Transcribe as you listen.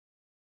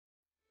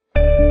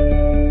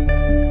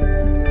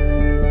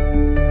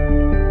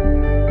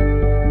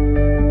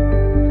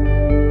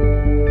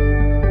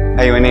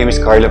Hi, my name is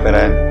Carlo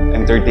Peran.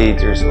 I'm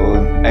 38 years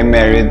old. I'm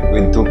married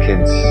with 2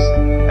 kids.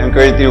 I'm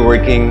currently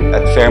working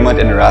at Fairmont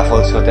and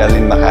Raffles Hotel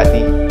in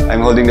Makati. I'm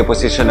holding the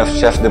position of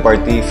Chef de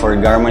Partie for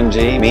Garman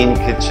J Main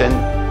Kitchen.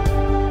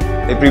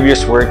 My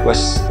previous work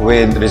was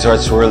with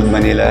Resorts World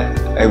Manila.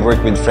 I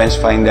worked with French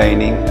Fine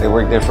Dining. I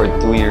worked there for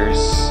 2 years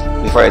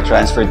before I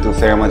transferred to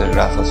Fairmont and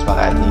Raffles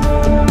Makati.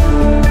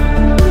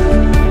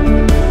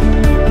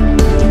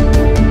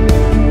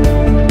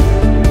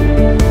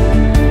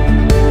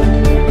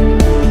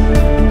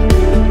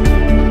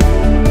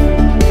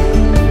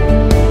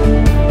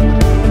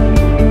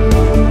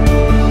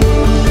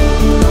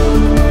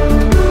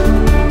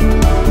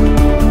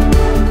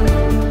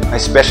 My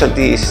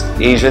specialty is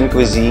Asian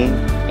cuisine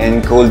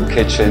and cold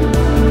kitchen.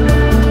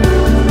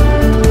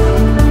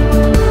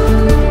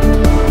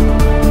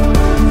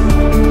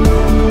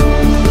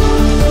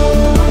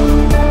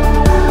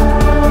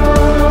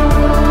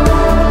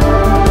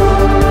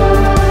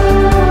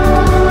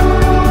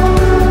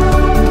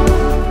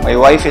 My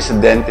wife is a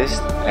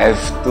dentist. I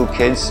have 2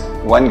 kids,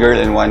 1 girl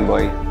and 1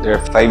 boy. They're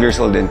 5 years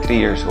old and 3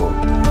 years old.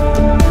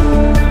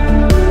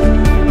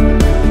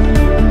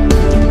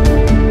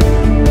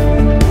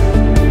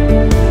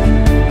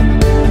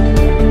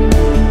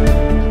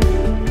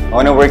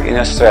 I want to work in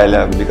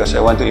Australia because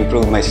I want to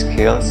improve my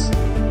skills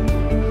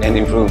and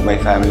improve my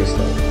family's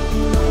life.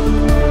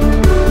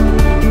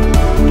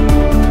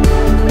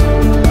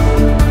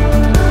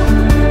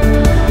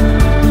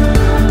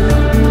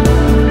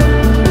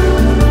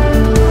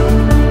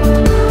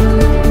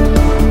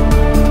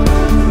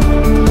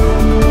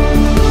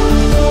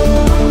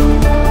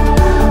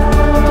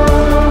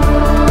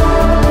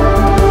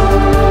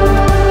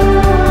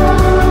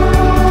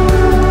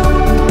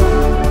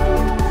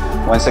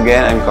 Once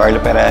again, I'm Carlo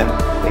Peran.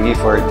 Thank you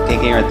for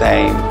taking your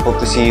time. Hope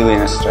to see you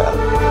in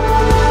Australia.